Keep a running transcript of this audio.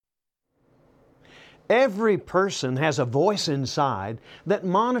Every person has a voice inside that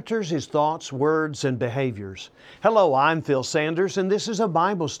monitors his thoughts, words, and behaviors. Hello, I'm Phil Sanders, and this is a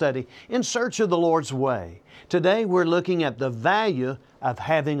Bible study in search of the Lord's way. Today we're looking at the value of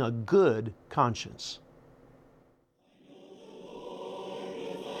having a good conscience.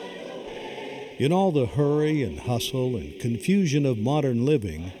 In all the hurry and hustle and confusion of modern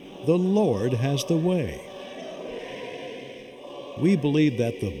living, the Lord has the way. We believe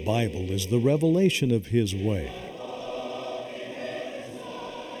that the Bible is the revelation of His way.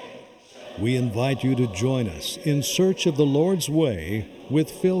 We invite you to join us in search of the Lord's way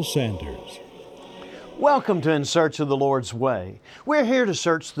with Phil Sanders. Welcome to In Search of the Lord's Way. We're here to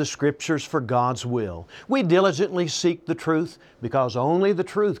search the Scriptures for God's will. We diligently seek the truth because only the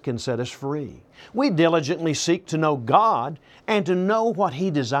truth can set us free. We diligently seek to know God and to know what He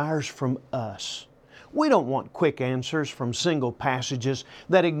desires from us. We don't want quick answers from single passages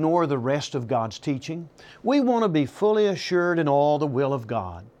that ignore the rest of God's teaching. We want to be fully assured in all the will of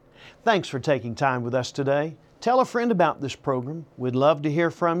God. Thanks for taking time with us today. Tell a friend about this program. We'd love to hear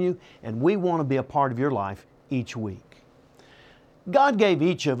from you, and we want to be a part of your life each week. God gave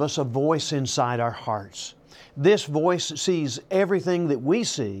each of us a voice inside our hearts. This voice sees everything that we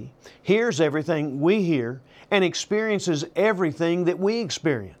see, hears everything we hear, and experiences everything that we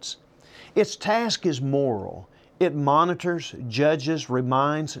experience. Its task is moral. It monitors, judges,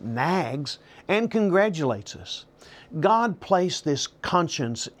 reminds, nags, and congratulates us. God placed this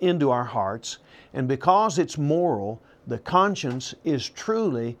conscience into our hearts, and because it's moral, the conscience is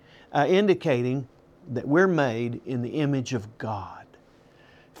truly indicating that we're made in the image of God.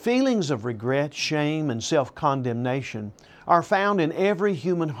 Feelings of regret, shame, and self-condemnation are found in every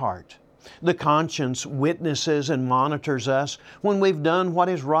human heart. The conscience witnesses and monitors us when we've done what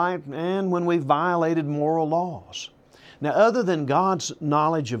is right and when we've violated moral laws. Now, other than God's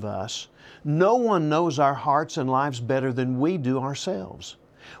knowledge of us, no one knows our hearts and lives better than we do ourselves.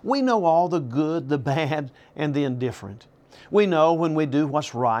 We know all the good, the bad, and the indifferent. We know when we do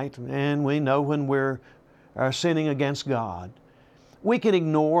what's right, and we know when we're sinning against God. We can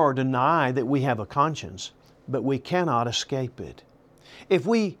ignore or deny that we have a conscience, but we cannot escape it. If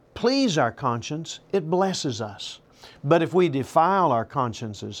we please our conscience, it blesses us. But if we defile our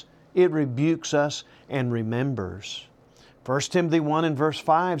consciences, it rebukes us and remembers. 1 Timothy 1 and verse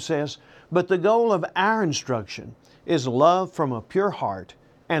 5 says, "But the goal of our instruction is love from a pure heart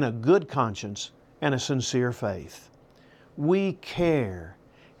and a good conscience and a sincere faith." We care,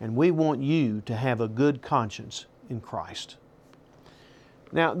 and we want you to have a good conscience in Christ.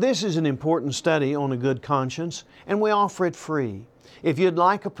 Now, this is an important study on a good conscience, and we offer it free. If you'd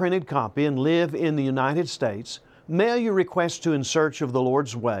like a printed copy and live in the United States, mail your request to In Search of the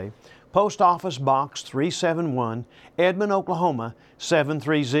Lord's Way, Post Office Box 371, Edmond, Oklahoma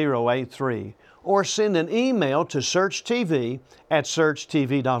 73083, or send an email to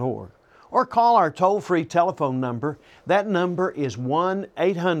searchtv@searchtv.org, or call our toll-free telephone number. That number is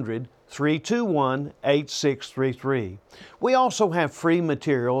 1-800-321-8633. We also have free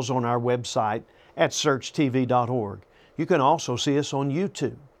materials on our website at searchtv.org. You can also see us on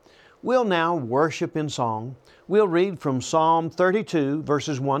YouTube. We'll now worship in song. We'll read from Psalm 32,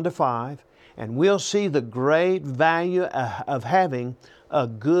 verses 1 to 5, and we'll see the great value of having a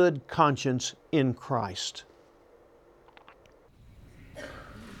good conscience in Christ.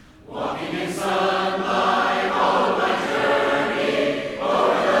 Walking in sunlight, all of my journey,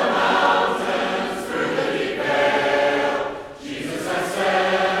 over the mountains, through the deep vale, Jesus has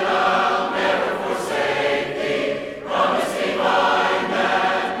said, I'll never forsake thee, promise divine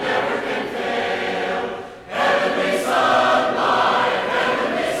that never can fail. Heavenly sunlight,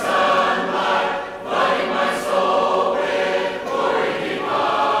 flooding my soul with glory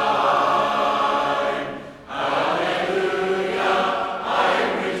divine. Hallelujah, I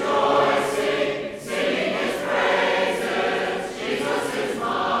am rejoicing, singing His praises, Jesus is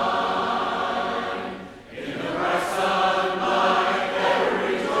mine. In the bright sunlight, ever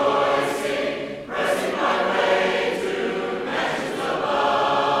rejoicing, pressing my way to mansions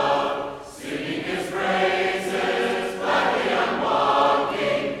above, singing His praises, gladly I'm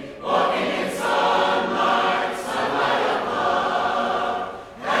walking, walking in sunlight, sunlight of love.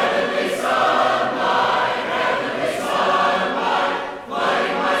 Heavenly sunlight,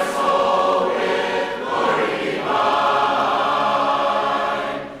 flooding my soul with glory divine.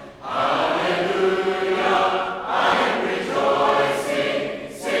 Hallelujah, I am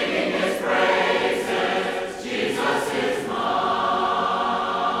rejoicing, singing His praises, Jesus is mine.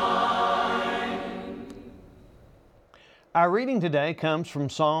 Our reading today comes from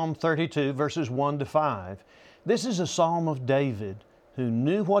Psalm 32, verses 1 to 5. This is a psalm of David. who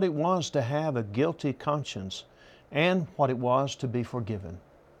knew what it was to have a guilty conscience and what it was to be forgiven.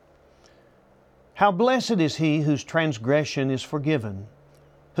 How blessed is he whose transgression is forgiven,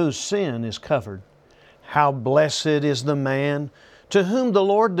 whose sin is covered. How blessed is the man to whom the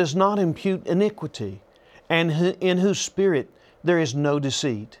Lord does not impute iniquity, and in whose spirit there is no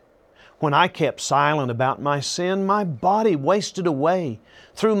deceit. When I kept silent about my sin, my body wasted away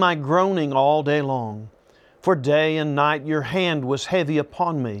through my groaning all day long. For day and night your hand was heavy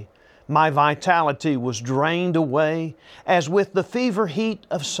upon me. My vitality was drained away as with the fever heat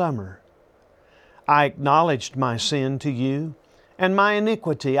of summer. I acknowledged my sin to you, and my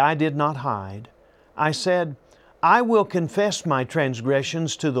iniquity I did not hide. I said, I will confess my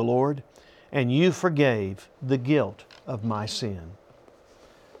transgressions to the Lord, and you forgave the guilt of my sin.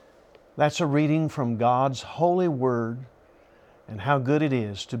 That's a reading from God's holy Word, and how good it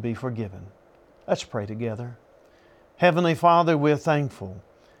is to be forgiven. Let's pray together. Heavenly Father, we're thankful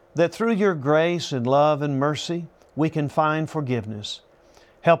that through your grace and love and mercy, we can find forgiveness.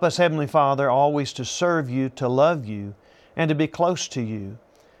 Help us, Heavenly Father, always to serve you, to love you, and to be close to you.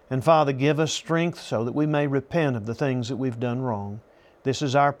 And Father, give us strength so that we may repent of the things that we've done wrong. This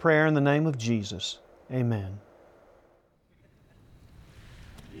is our prayer in the name of Jesus. Amen.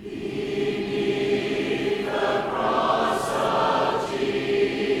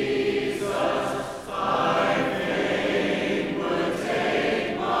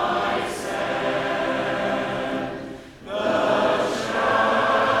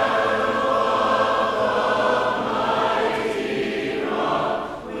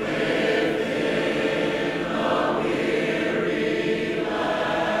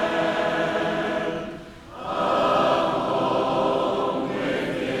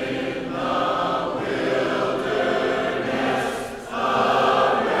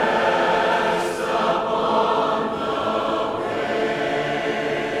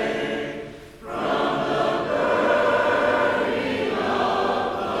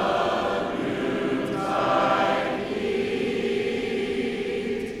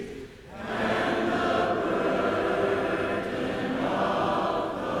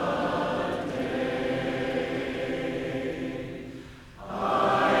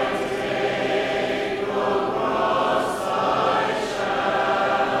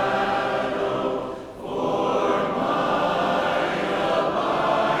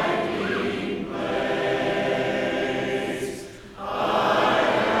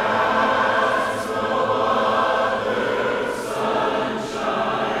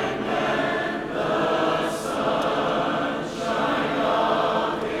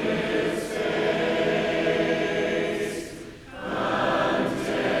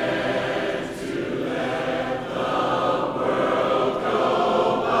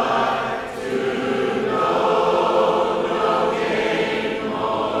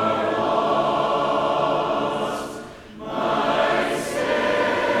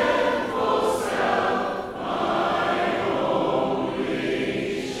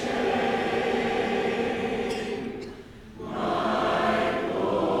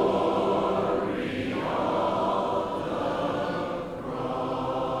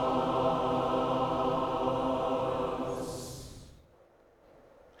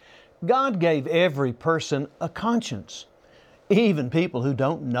 God gave every person a conscience. Even people who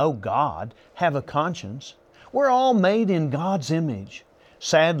don't know God have a conscience. We're all made in God's image.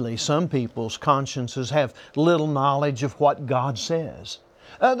 Sadly, some people's consciences have little knowledge of what God says.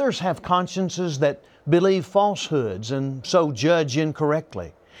 Others have consciences that believe falsehoods and so judge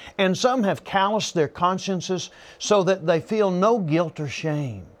incorrectly. And some have calloused their consciences so that they feel no guilt or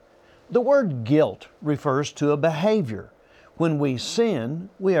shame. The word guilt refers to a behavior. When we sin,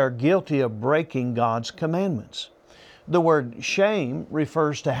 we are guilty of breaking God's commandments. The word shame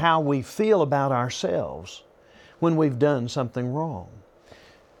refers to how we feel about ourselves when we've done something wrong.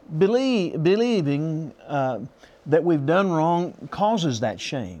 Believing that we've done wrong causes that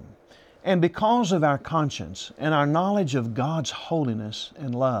shame. And because of our conscience and our knowledge of God's holiness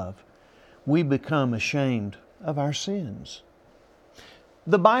and love, we become ashamed of our sins.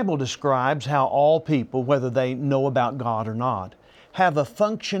 The Bible describes how all people, whether they know about God or not, have a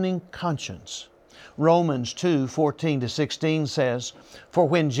functioning conscience. Romans 2:14-16 says, "For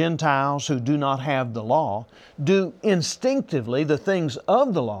when Gentiles who do not have the law do instinctively the things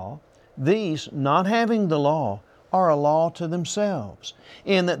of the law, these, not having the law, are a law to themselves,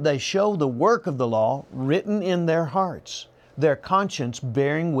 in that they show the work of the law written in their hearts, their conscience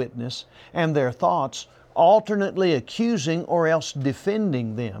bearing witness, and their thoughts alternately accusing or else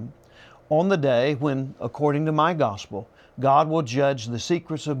defending them on the day when, according to my gospel, God will judge the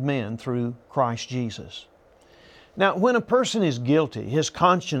secrets of men through Christ Jesus." Now, when a person is guilty, his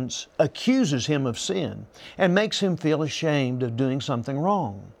conscience accuses him of sin and makes him feel ashamed of doing something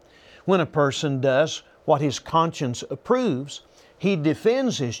wrong. When a person does what his conscience approves, he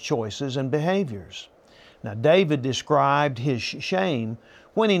defends his choices and behaviors. Now, David described his shame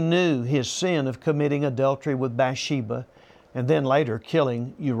when he knew his sin of committing adultery with Bathsheba and then later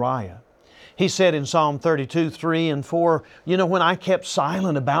killing Uriah. He said in Psalm 32, 3 and 4, when I kept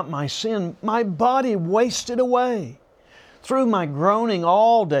silent about my sin, my body wasted away. Through my groaning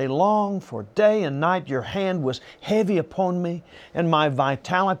all day long, for day and night your hand was heavy upon me, and my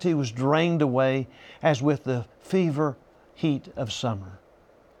vitality was drained away as with the fever heat of summer.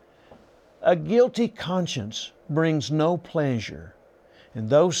 A guilty conscience brings no pleasure, and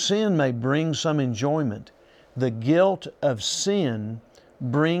though sin may bring some enjoyment, the guilt of sin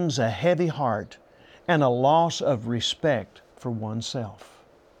brings a heavy heart and a loss of respect for oneself.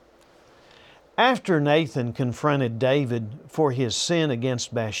 After Nathan confronted David for his sin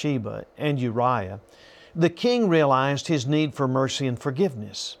against Bathsheba and Uriah, the king realized his need for mercy and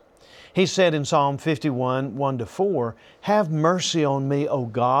forgiveness. He said in Psalm 51, 1-4, "Have mercy on me, O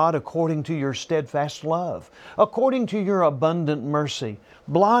God, according to your steadfast love. According to your abundant mercy,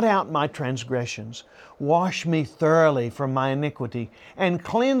 blot out my transgressions. Wash me thoroughly from my iniquity and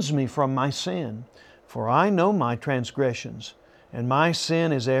cleanse me from my sin. For I know my transgressions, and my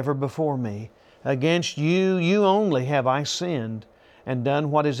sin is ever before me. Against you, you only have I sinned and done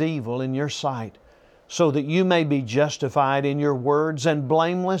what is evil in your sight, so that you may be justified in your words and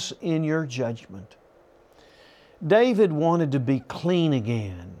blameless in your judgment." David wanted to be clean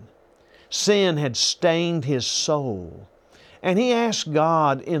again. Sin had stained his soul. And he asked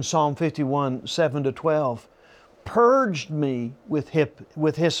God in Psalm 51, 7-12, "Purge me with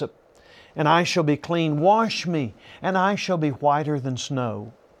hyssop, and I shall be clean. Wash me, and I shall be whiter than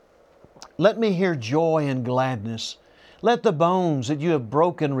snow. Let me hear joy and gladness. Let the bones that you have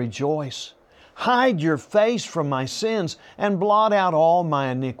broken rejoice. Hide your face from my sins and blot out all my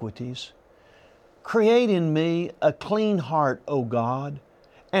iniquities. Create in me a clean heart, O God,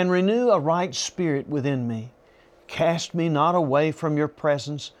 and renew a right spirit within me. Cast me not away from your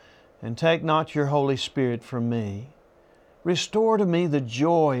presence, and take not your Holy Spirit from me. Restore to me the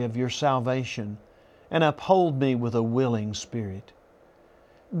joy of your salvation, and uphold me with a willing spirit."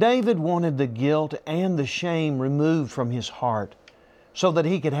 David wanted the guilt and the shame removed from his heart so that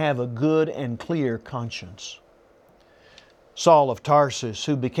he could have a good and clear conscience. Saul of Tarsus,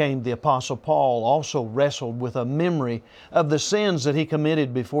 who became the Apostle Paul, also wrestled with a memory of the sins that he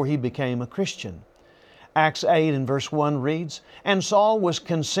committed before he became a Christian. Acts 8 and verse 1 reads, "And Saul was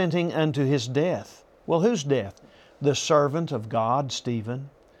consenting unto his death." Well, whose death? The servant of God, Stephen.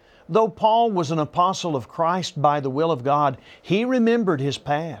 Though Paul was an apostle of Christ by the will of God, he remembered his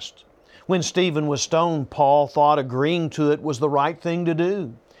past. When Stephen was stoned, Paul thought agreeing to it was the right thing to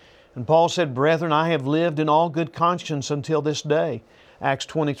do. And Paul said, "Brethren, I have lived in all good conscience until this day." Acts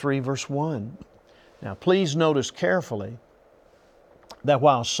 23 verse 1. Now please notice carefully that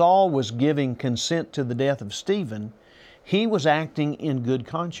while Saul was giving consent to the death of Stephen, he was acting in good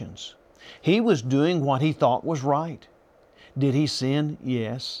conscience. He was doing what he thought was right. Did he sin?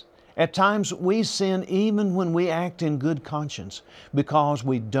 Yes. At times we sin even when we act in good conscience because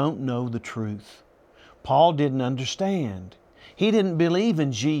we don't know the truth. Paul didn't understand. He didn't believe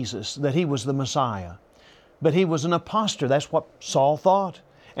in Jesus, that He was the Messiah. But he was an impostor. That's what Saul thought.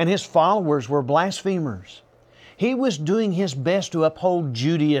 And his followers were blasphemers. He was doing his best to uphold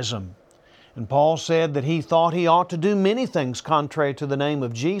Judaism. And Paul said that he thought he ought to do many things contrary to the name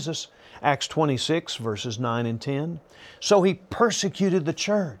of Jesus, Acts 26 verses 9 and 10. So he persecuted the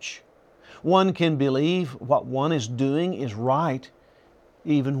church. One can believe what one is doing is right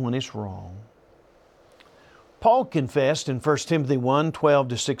even when it's wrong. Paul confessed in 1 Timothy 1,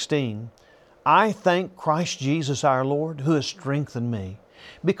 12-16, "I thank Christ Jesus our Lord, who has strengthened me,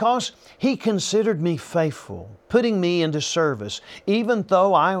 because He considered me faithful, putting me into service, even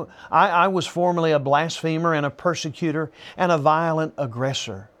though I was formerly a blasphemer and a persecutor and a violent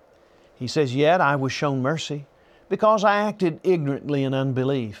aggressor." He says, "Yet I was shown mercy, because I acted ignorantly in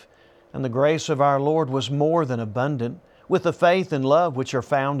unbelief, and the grace of our Lord was more than abundant, with the faith and love which are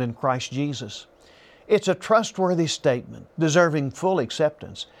found in Christ Jesus." It's a trustworthy statement, deserving full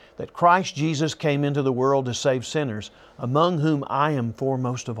acceptance, that Christ Jesus came into the world to save sinners, among whom I am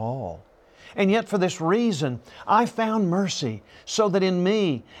foremost of all. And yet for this reason, I found mercy, so that in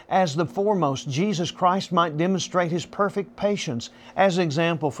me, as the foremost, Jesus Christ might demonstrate His perfect patience as an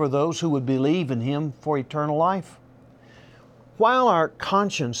example for those who would believe in Him for eternal life. While our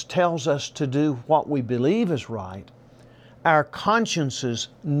conscience tells us to do what we believe is right, our consciences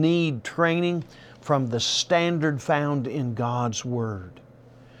need training from the standard found in God's Word.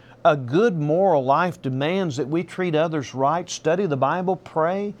 A good moral life demands that we treat others right, study the Bible,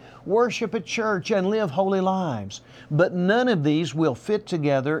 pray, worship at church, and live holy lives. But none of these will fit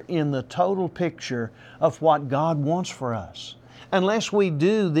together in the total picture of what God wants for us unless we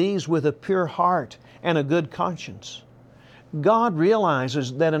do these with a pure heart and a good conscience. God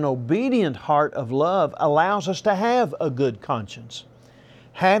realizes that an obedient heart of love allows us to have a good conscience.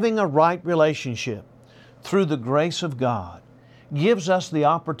 Having a right relationship through the grace of God gives us the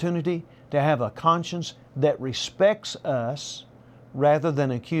opportunity to have a conscience that respects us rather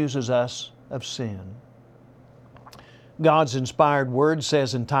than accuses us of sin. God's inspired Word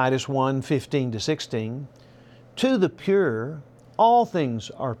says in Titus 1:15-16, "To the pure, all things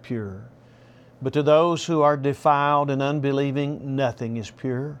are pure, but to those who are defiled and unbelieving, nothing is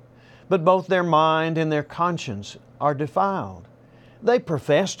pure, but both their mind and their conscience are defiled. They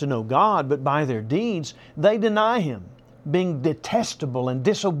profess to know God, but by their deeds they deny Him, being detestable and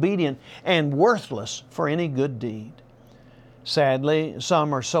disobedient and worthless for any good deed." Sadly,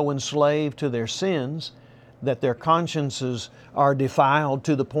 some are so enslaved to their sins that their consciences are defiled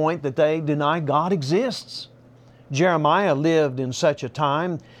to the point that they deny God exists. Jeremiah lived in such a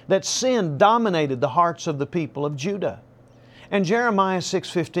time that sin dominated the hearts of the people of Judah. And Jeremiah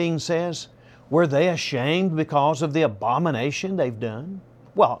 6:15 says, "Were they ashamed because of the abomination they've done?"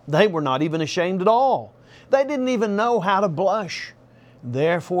 Well, they were not even ashamed at all. They didn't even know how to blush.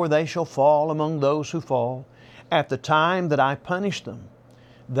 "Therefore they shall fall among those who fall. At the time that I punish them,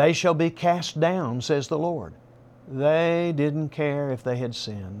 they shall be cast down, says the Lord." They didn't care if they had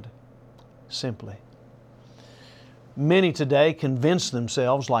sinned. Simply. Many today convince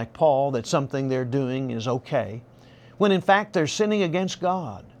themselves, like Paul, that something they're doing is okay, when in fact they're sinning against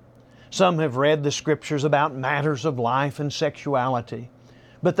God. Some have read the Scriptures about matters of life and sexuality,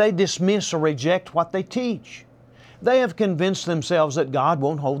 but they dismiss or reject what they teach. They have convinced themselves that God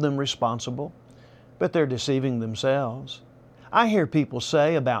won't hold them responsible, but they're deceiving themselves. I hear people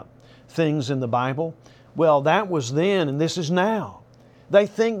say about things in the Bible, "Well, that was then and this is now." They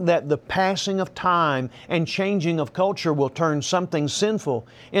think that the passing of time and changing of culture will turn something sinful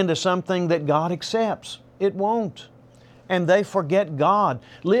into something that God accepts. It won't. And they forget God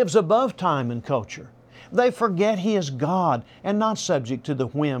lives above time and culture. They forget He is God and not subject to the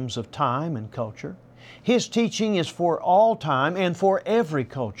whims of time and culture. His teaching is for all time and for every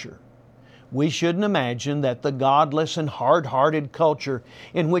culture. We shouldn't imagine that the godless and hard-hearted culture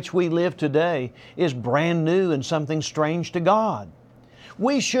in which we live today is brand new and something strange to God.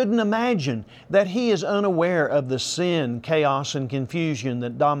 We shouldn't imagine that He is unaware of the sin, chaos, and confusion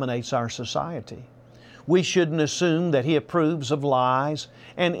that dominates our society. We shouldn't assume that He approves of lies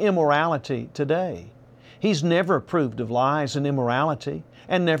and immorality today. He's never approved of lies and immorality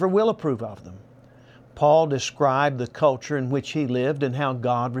and never will approve of them. Paul described the culture in which he lived and how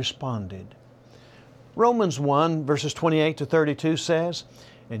God responded. Romans 1 verses 28-32 says,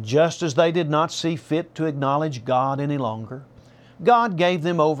 "And just as they did not see fit to acknowledge God any longer, God gave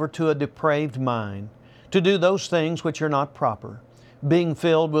them over to a depraved mind, to do those things which are not proper, being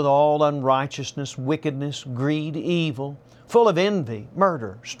filled with all unrighteousness, wickedness, greed, evil, full of envy,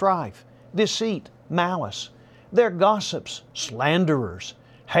 murder, strife, deceit, malice. They're gossips, slanderers,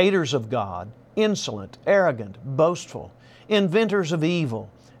 haters of God, insolent, arrogant, boastful, inventors of evil,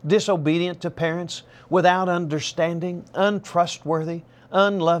 disobedient to parents, without understanding, untrustworthy,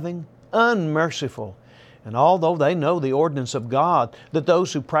 unloving, unmerciful. And although they know the ordinance of God, that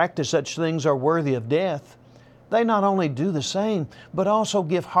those who practice such things are worthy of death, they not only do the same, but also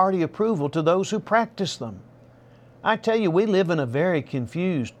give hearty approval to those who practice them." I tell you, we live in a very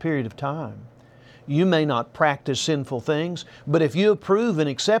confused period of time. You may not practice sinful things, but if you approve and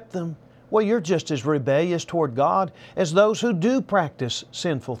accept them, well, you're just as rebellious toward God as those who do practice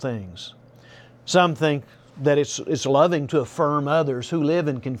sinful things. Some think that it's loving to affirm others who live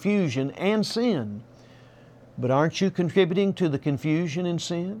in confusion and sin. But aren't you contributing to the confusion and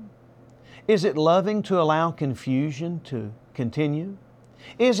sin? Is it loving to allow confusion to continue?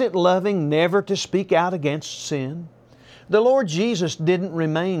 Is it loving never to speak out against sin? The Lord Jesus didn't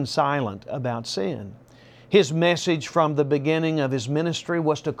remain silent about sin. His message from the beginning of His ministry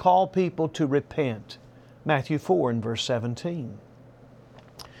was to call people to repent. Matthew 4 and verse 17.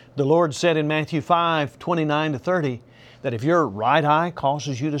 The Lord said in Matthew 5:29-30 that if your right eye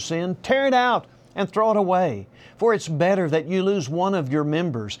causes you to sin, tear it out and throw it away. For it's better that you lose one of your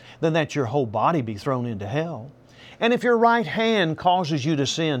members than that your whole body be thrown into hell. And if your right hand causes you to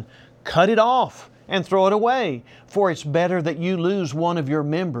sin, cut it off and throw it away. For it's better that you lose one of your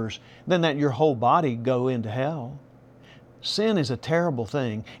members than that your whole body go into hell. Sin is a terrible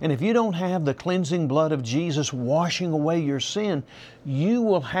thing, and if you don't have the cleansing blood of Jesus washing away your sin, you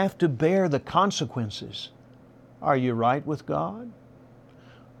will have to bear the consequences. Are you right with God?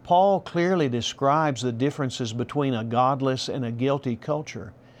 Paul clearly describes the differences between a godless and a guilty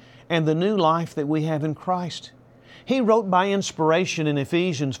culture and the new life that we have in Christ. He wrote by inspiration in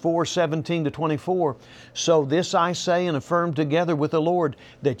Ephesians 4:17-24, "So this I say and affirm together with the Lord,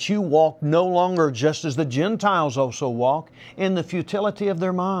 that you walk no longer just as the Gentiles also walk, in the futility of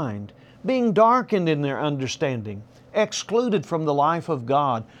their mind, being darkened in their understanding, excluded from the life of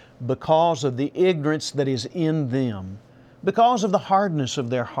God because of the ignorance that is in them, because of the hardness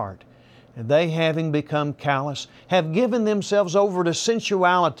of their heart. And they, having become callous, have given themselves over to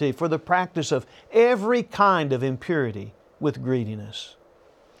sensuality for the practice of every kind of impurity with greediness.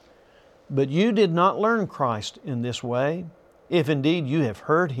 But you did not learn Christ in this way, if indeed you have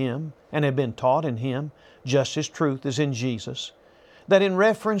heard Him and have been taught in Him, just as truth is in Jesus, that in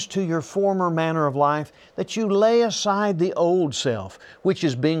reference to your former manner of life, that you lay aside the old self, which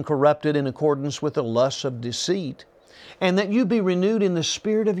is being corrupted in accordance with the lusts of deceit, and that you be renewed in the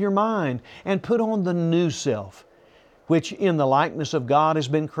spirit of your mind, and put on the new self, which in the likeness of God has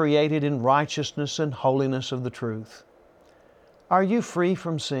been created in righteousness and holiness of the truth." Are you free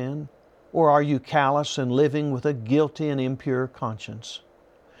from sin, or are you callous and living with a guilty and impure conscience?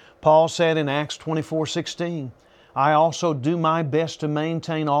 Paul said in Acts 24:16, "I also do my best to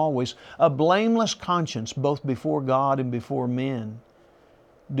maintain always a blameless conscience both before God and before men."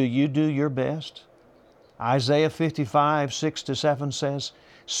 Do you do your best? Isaiah 55:6-7 says,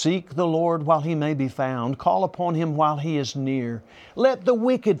 "Seek the Lord while He may be found. Call upon Him while He is near. Let the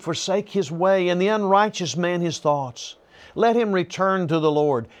wicked forsake his way, and the unrighteous man his thoughts. Let him return to the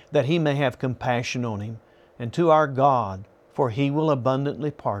Lord, that He may have compassion on him, and to our God, for He will abundantly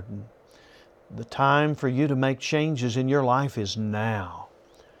pardon." The time for you to make changes in your life is now.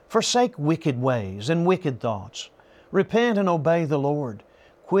 Forsake wicked ways and wicked thoughts. Repent and obey the Lord.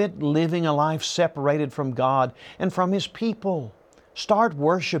 Quit living a life separated from God and from His people. Start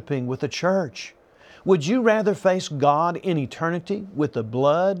worshiping with the church. Would you rather face God in eternity with the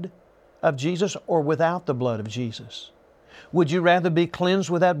blood of Jesus or without the blood of Jesus? Would you rather be cleansed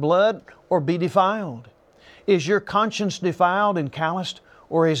with that blood or be defiled? Is your conscience defiled and calloused,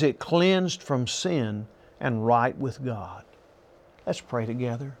 or is it cleansed from sin and right with God? Let's pray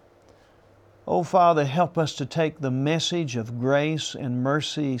together. Oh, Father, help us to take the message of grace and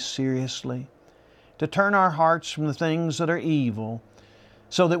mercy seriously, to turn our hearts from the things that are evil,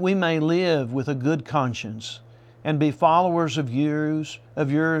 so that we may live with a good conscience and be followers of yours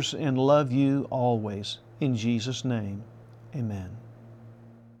and love You always. In Jesus' name, amen.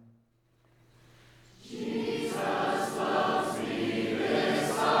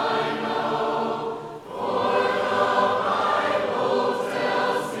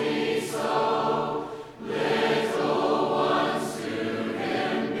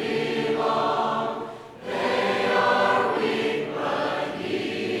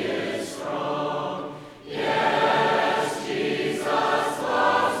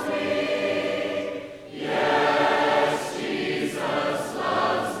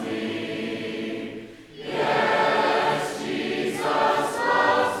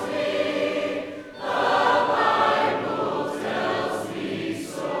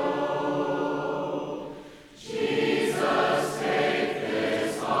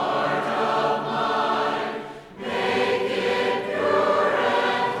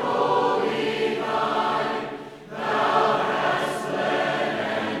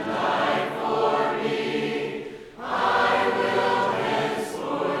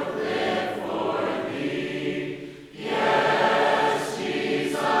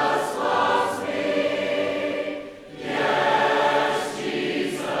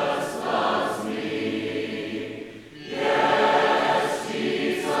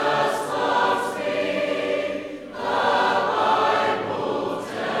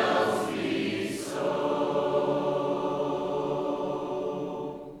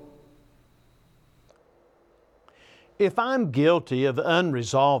 If I'm guilty of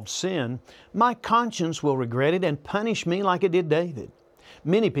unresolved sin, my conscience will regret it and punish me like it did David.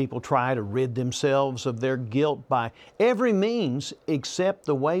 Many people try to rid themselves of their guilt by every means except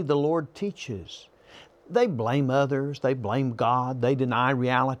the way the Lord teaches. They blame others, they blame God, they deny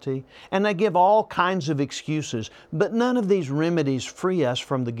reality, and they give all kinds of excuses, but none of these remedies free us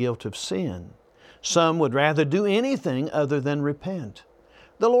from the guilt of sin. Some would rather do anything other than repent.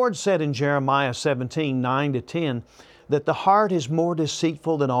 The Lord said in Jeremiah 17:9-10, that the heart is more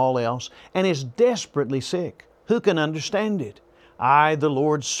deceitful than all else and is desperately sick. Who can understand it? I, the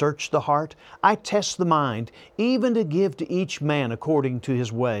Lord, search the heart. I test the mind, even to give to each man according to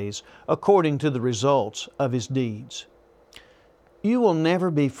his ways, according to the results of his deeds. You will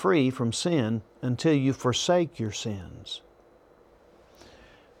never be free from sin until you forsake your sins.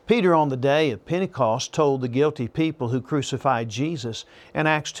 Peter on the day of Pentecost told the guilty people who crucified Jesus in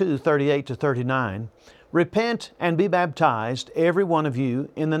Acts 2:38-39, "Repent and be baptized, every one of you,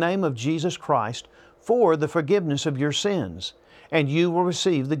 in the name of Jesus Christ, for the forgiveness of your sins, and you will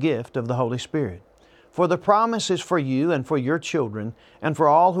receive the gift of the Holy Spirit. For the promise is for you and for your children, and for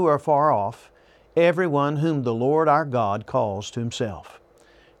all who are far off, everyone whom the Lord our God calls to Himself."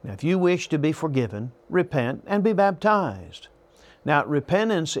 Now, if you wish to be forgiven, repent and be baptized. Now,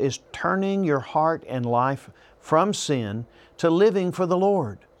 repentance is turning your heart and life from sin to living for the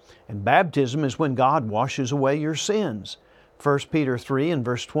Lord. And baptism is when God washes away your sins. 1 Peter 3 and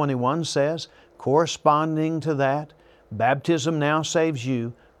verse 21 says, corresponding to that, baptism now saves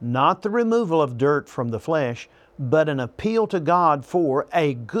you, not the removal of dirt from the flesh, but an appeal to God for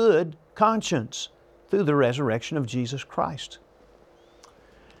a good conscience through the resurrection of Jesus Christ.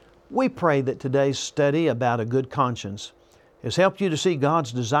 We pray that today's study about a good conscience has helped you to see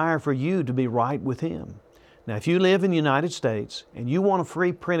God's desire for you to be right with Him. Now, if you live in the United States and you want a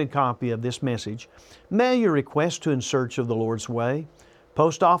free printed copy of this message, mail your request to In Search of the Lord's Way,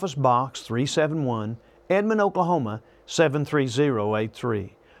 Post Office Box 371, Edmond, Oklahoma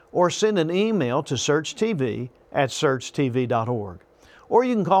 73083, or send an email to searchtv@searchtv.org. Or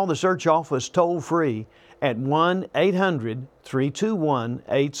you can call the Search office toll-free at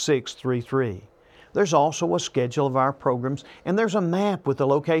 1-800-321-8633. There's also a schedule of our programs, and there's a map with the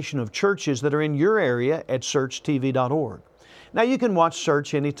location of churches that are in your area at searchtv.org. Now, you can watch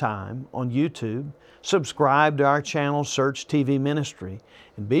Search anytime on YouTube, subscribe to our channel Search TV Ministry,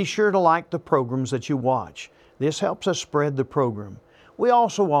 and be sure to like the programs that you watch. This helps us spread the program. We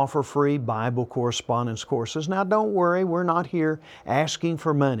also offer free Bible correspondence courses. Now, don't worry, we're not here asking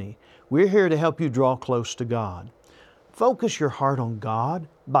for money. We're here to help you draw close to God. Focus your heart on God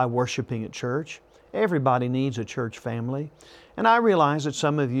by worshiping at church. Everybody needs a church family. And I realize that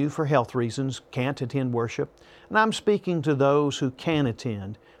some of you, for health reasons, can't attend worship. And I'm speaking to those who can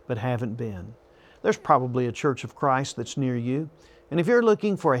attend but haven't been. There's probably a Church of Christ that's near you. And if you're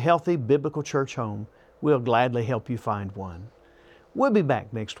looking for a healthy biblical church home, we'll gladly help you find one. We'll be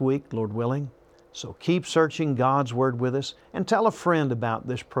back next week, Lord willing. So keep searching God's Word with us and tell a friend about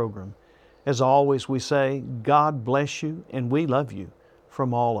this program. As always, we say, God bless you and we love you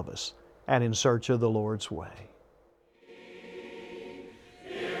from all of us at In Search of the Lord's Way.